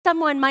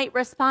 someone might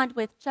respond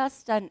with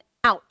just an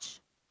ouch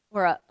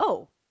or a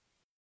oh.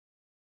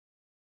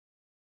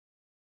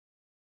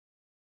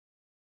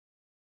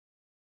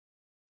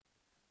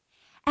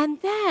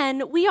 And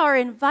then we are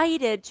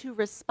invited to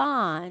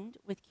respond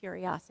with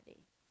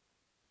curiosity.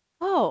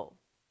 Oh.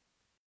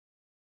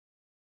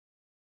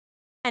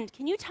 And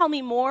can you tell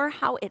me more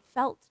how it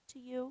felt to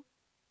you?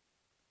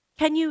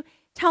 Can you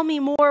tell me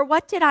more.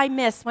 What did I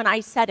miss when I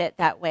said it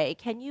that way?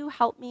 Can you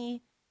help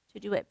me to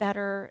do it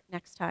better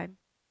next time?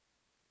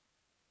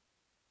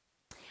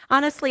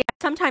 Honestly, I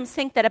sometimes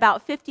think that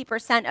about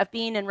 50% of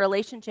being in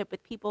relationship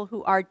with people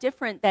who are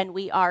different than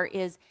we are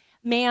is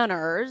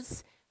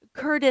manners,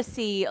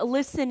 courtesy,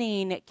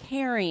 listening,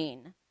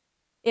 caring.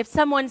 If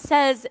someone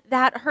says,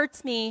 that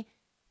hurts me,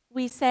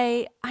 we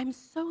say, I'm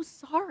so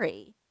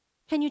sorry.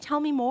 Can you tell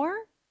me more?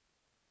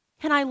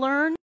 Can I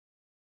learn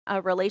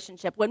a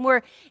relationship? When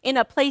we're in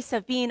a place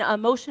of being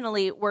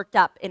emotionally worked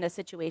up in a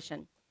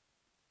situation,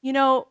 you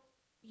know,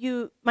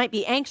 you might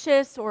be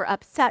anxious or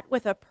upset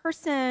with a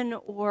person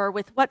or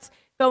with what's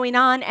going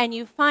on, and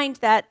you find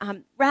that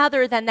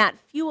rather than that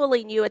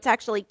fueling you, it's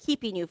actually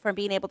keeping you from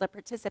being able to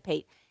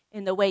participate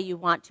in the way you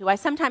want to. I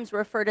sometimes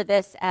refer to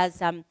this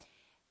as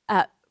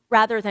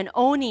rather than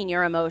owning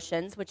your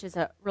emotions, which is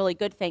a really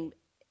good thing,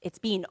 it's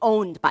being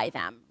owned by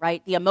them,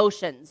 right? The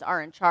emotions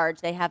are in charge.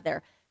 They have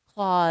their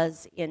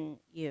claws in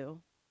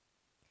you.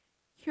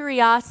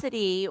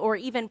 Curiosity or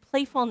even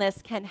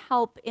playfulness can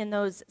help in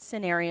those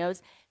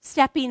scenarios.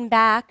 Stepping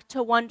back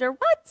to wonder,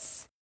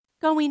 what's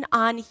going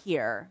on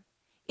here?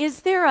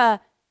 Is there a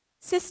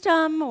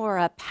system or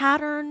a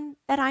pattern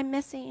that I'm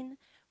missing?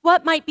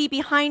 What might be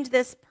behind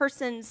this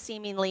person's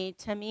seemingly,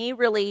 to me,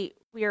 really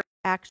weird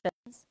actions?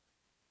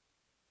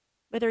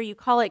 Whether you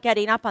call it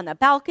getting up on the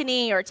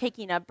balcony or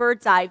taking a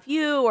bird's eye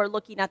view or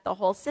looking at the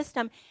whole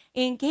system,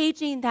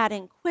 engaging that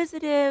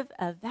inquisitive,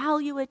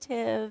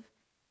 evaluative,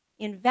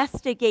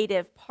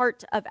 investigative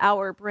part of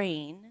our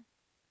brain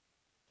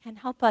can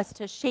help us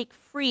to shake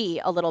free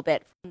a little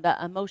bit from the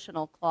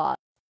emotional claws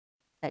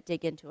that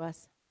dig into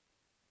us.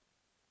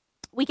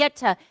 We get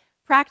to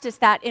practice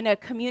that in a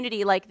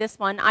community like this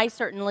one. I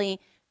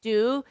certainly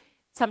do.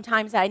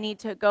 Sometimes I need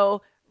to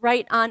go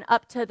right on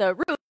up to the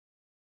roof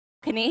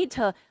balcony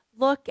to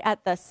look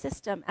at the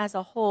system as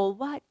a whole.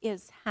 What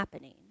is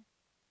happening?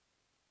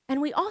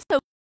 And we also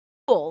have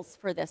tools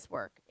for this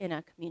work in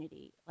a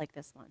community like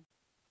this one.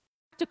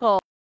 Practical,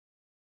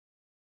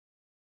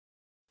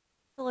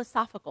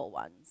 philosophical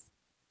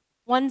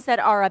ones that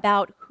are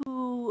about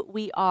who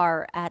we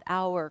are at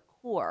our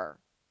core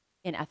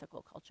in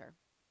ethical culture.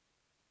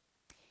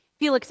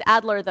 Felix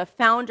Adler, the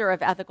founder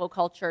of ethical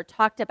culture,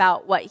 talked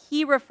about what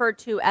he referred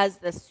to as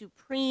the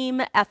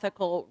supreme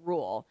ethical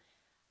rule.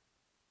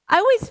 I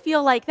always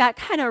feel like that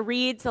kind of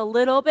reads a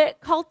little bit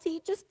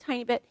culty, just a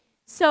tiny bit.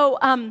 So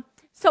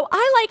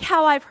I like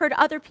how I've heard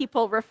other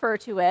people refer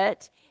to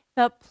it,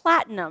 the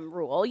platinum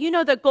rule. You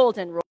know, the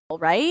golden rule,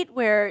 right?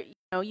 Where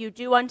you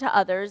do unto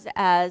others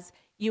as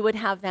you would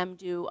have them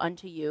do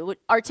unto you,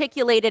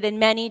 articulated in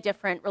many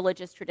different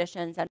religious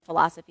traditions and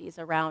philosophies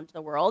around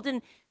the world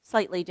in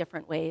slightly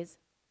different ways.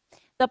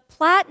 The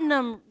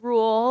platinum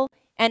rule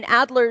and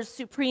Adler's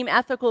supreme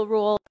ethical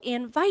rule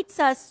invites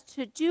us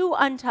to do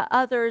unto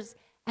others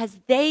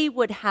as they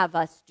would have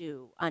us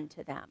do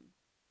unto them,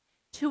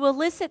 to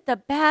elicit the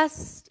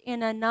best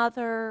in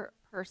another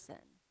person.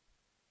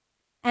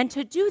 And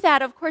to do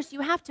that, of course,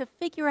 you have to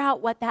figure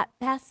out what that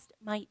best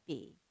might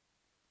be.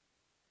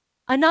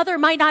 Another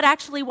might not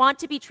actually want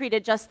to be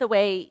treated just the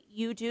way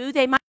you do.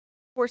 They might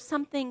look for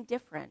something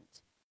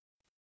different.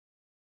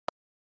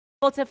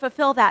 Well, to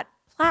fulfill that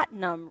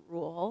platinum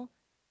rule,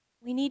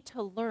 we need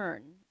to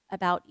learn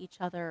about each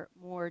other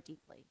more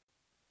deeply,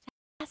 to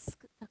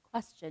ask the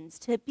questions,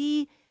 to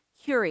be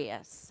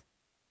curious.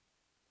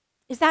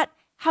 Is that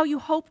how you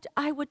hoped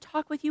I would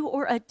talk with you,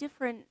 or a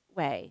different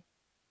way?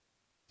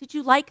 Did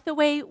you like the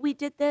way we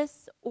did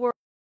this, or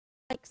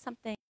like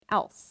something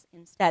else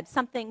instead,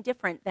 something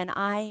different than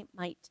I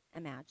might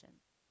imagine?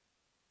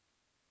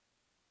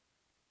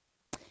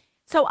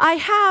 So I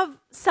have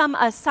some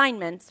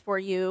assignments for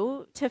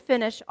you to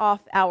finish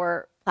off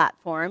our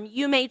platform.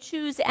 You may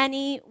choose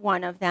any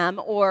one of them,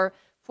 or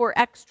for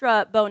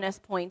extra bonus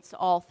points,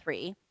 all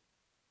three.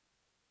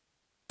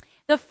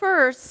 The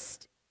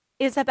first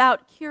is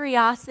about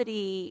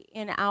curiosity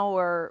in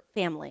our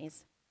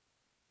families.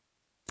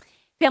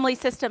 Family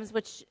systems,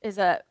 which is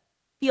a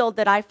field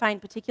that I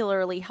find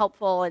particularly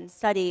helpful and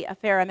study a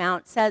fair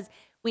amount, says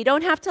we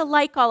don't have to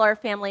like all our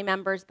family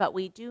members, but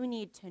we do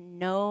need to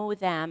know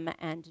them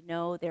and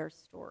know their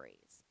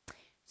stories.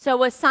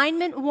 So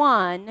assignment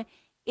 1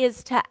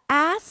 is to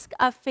ask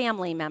a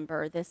family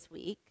member this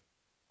week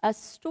a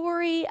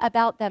story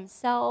about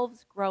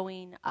themselves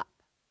growing up.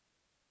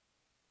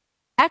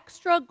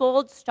 Extra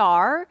gold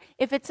star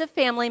if it's a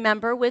family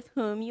member with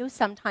whom you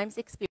sometimes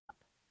experience.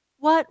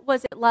 What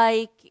was it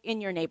like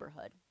in your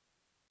neighborhood?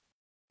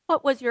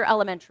 What was your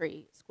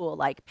elementary school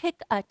like?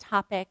 Pick a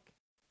topic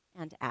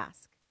and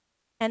ask.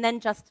 And then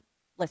just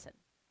listen.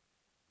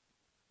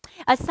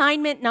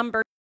 Assignment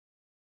number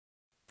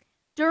 2.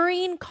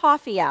 During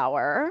coffee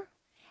hour,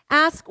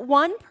 ask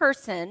one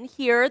person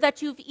here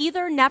that you've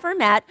either never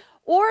met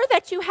or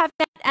that you have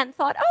met and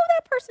thought, oh,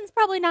 that person's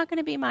probably not going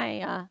to be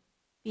my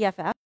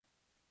BFF.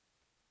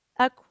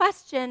 A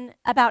question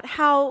about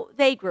how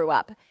they grew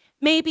up.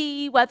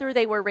 Maybe whether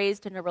they were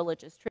raised in a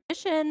religious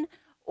tradition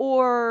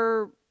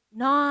or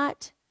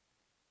not,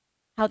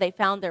 how they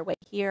found their way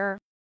here.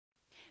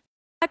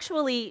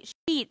 actually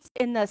sheets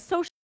in the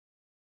social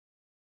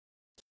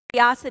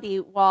curiosity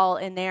wall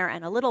in there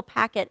and a little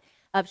packet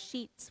of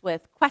sheets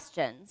with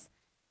questions.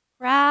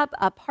 Grab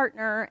a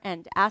partner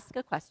and ask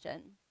a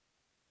question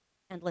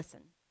and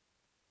listen.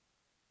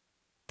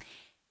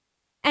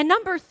 And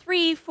number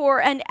 3,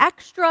 for an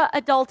extra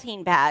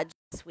adulting badge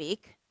this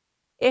week,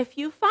 if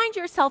you find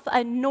yourself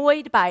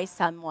annoyed by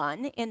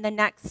someone in the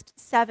next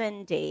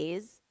 7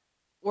 days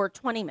or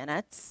 20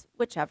 minutes,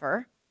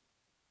 whichever,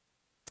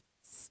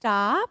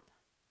 stop,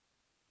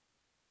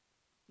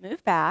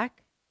 move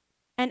back,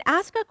 and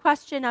ask a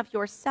question of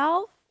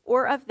yourself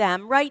or of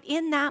them right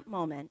in that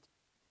moment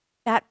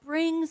that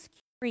brings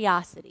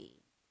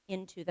curiosity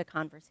into the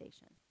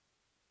conversation.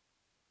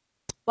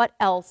 What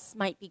else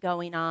might be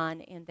going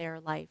on in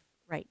their life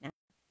right now?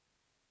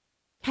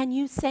 Can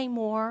you say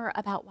more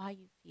about why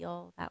you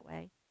feel that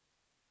way?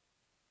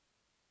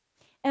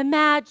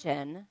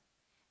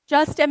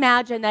 Just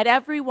imagine that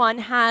everyone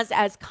has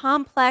as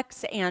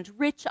complex and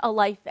rich a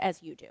life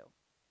as you do.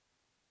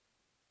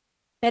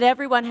 That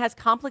everyone has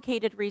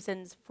complicated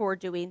reasons for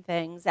doing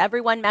things.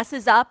 Everyone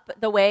messes up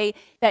the way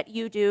that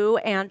you do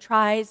and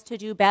tries to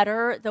do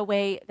better the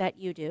way that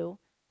you do.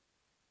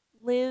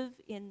 Live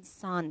in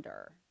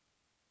Sonder,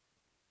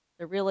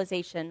 the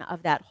realization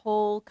of that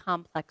whole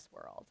complex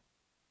world.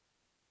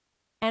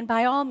 And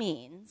by all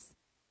means,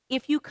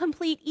 if you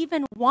complete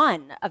even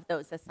one of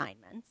those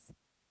assignments,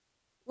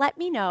 let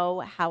me know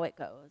how it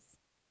goes.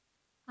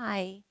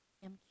 I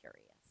am curious.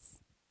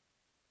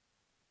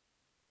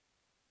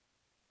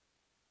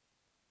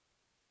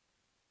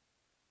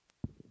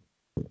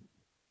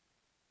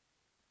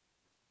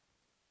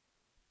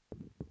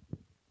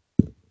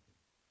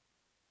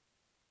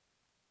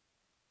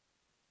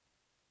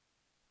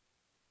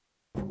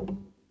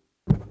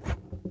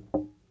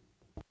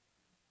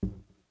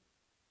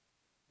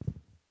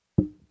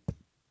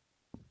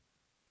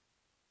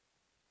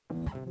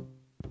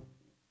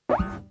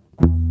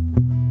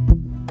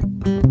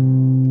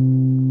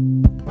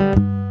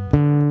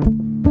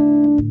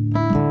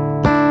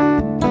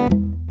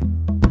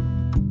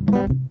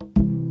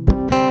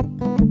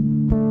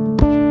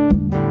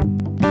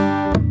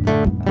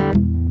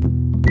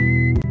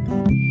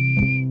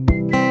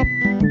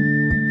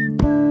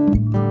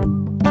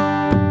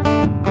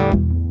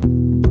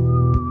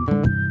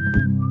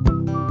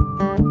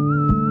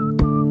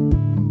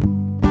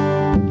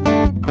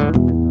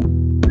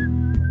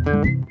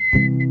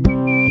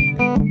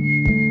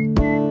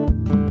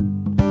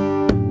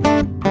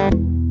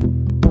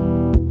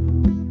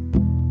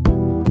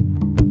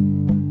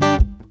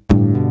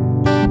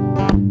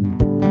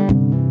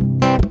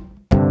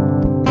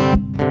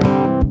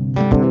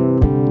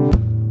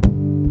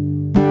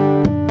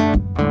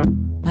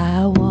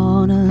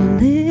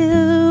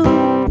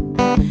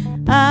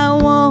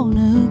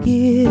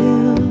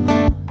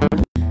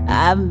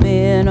 I've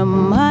been a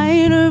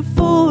miner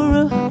for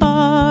a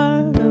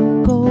heart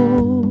of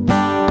gold.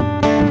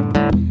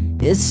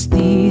 It's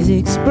these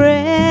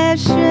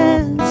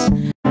expressions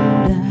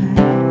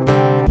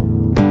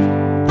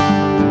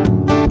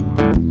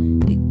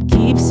it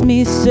keeps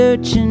me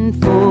searching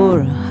for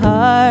a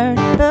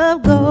heart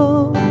of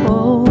gold.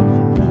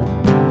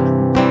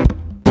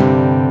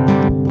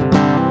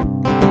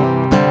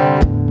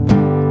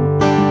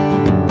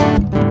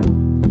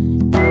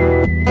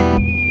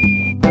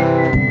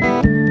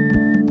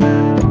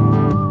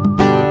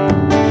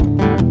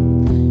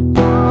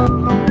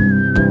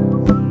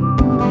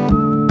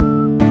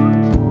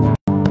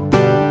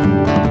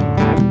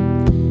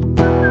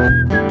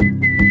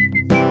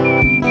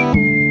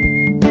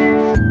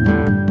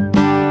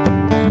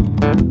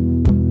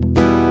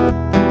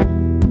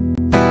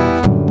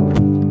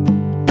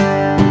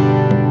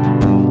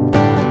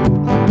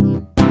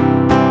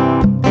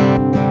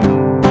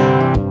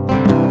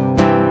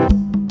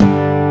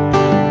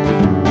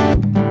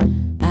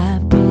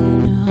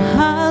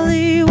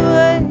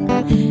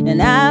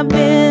 I've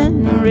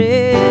been a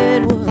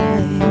redwood.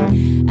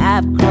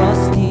 I've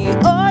crossed the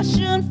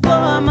ocean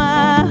for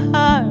my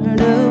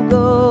heart of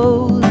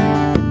gold.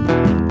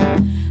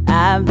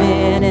 I've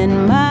been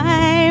in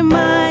my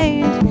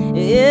mind.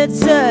 It's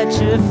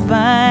such a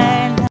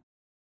fine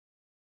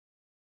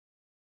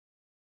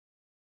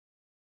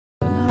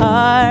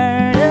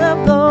heart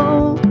of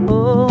gold.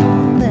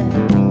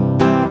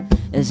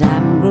 As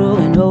I'm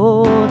growing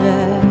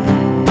older,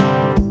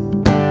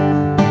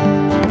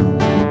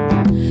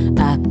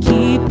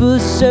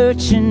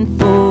 searching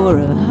for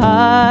a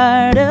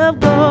heart of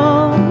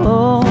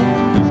gold.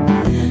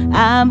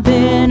 I've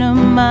been a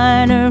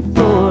miner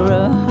for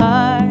a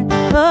heart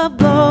of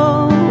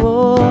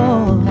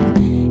gold.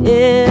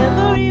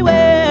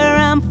 Everywhere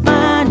I'm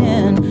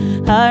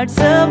finding hearts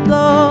of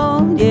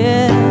gold,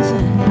 yes,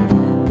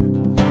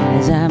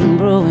 as I'm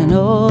growing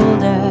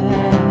older.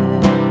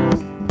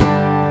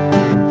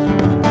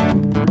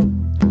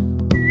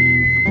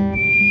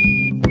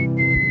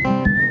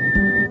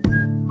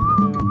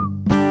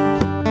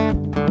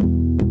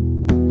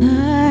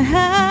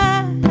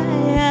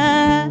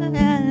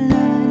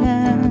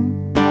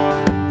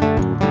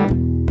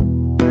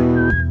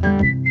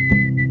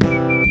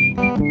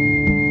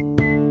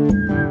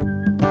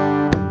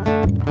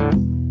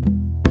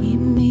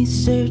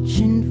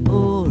 searching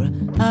for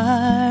a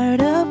heart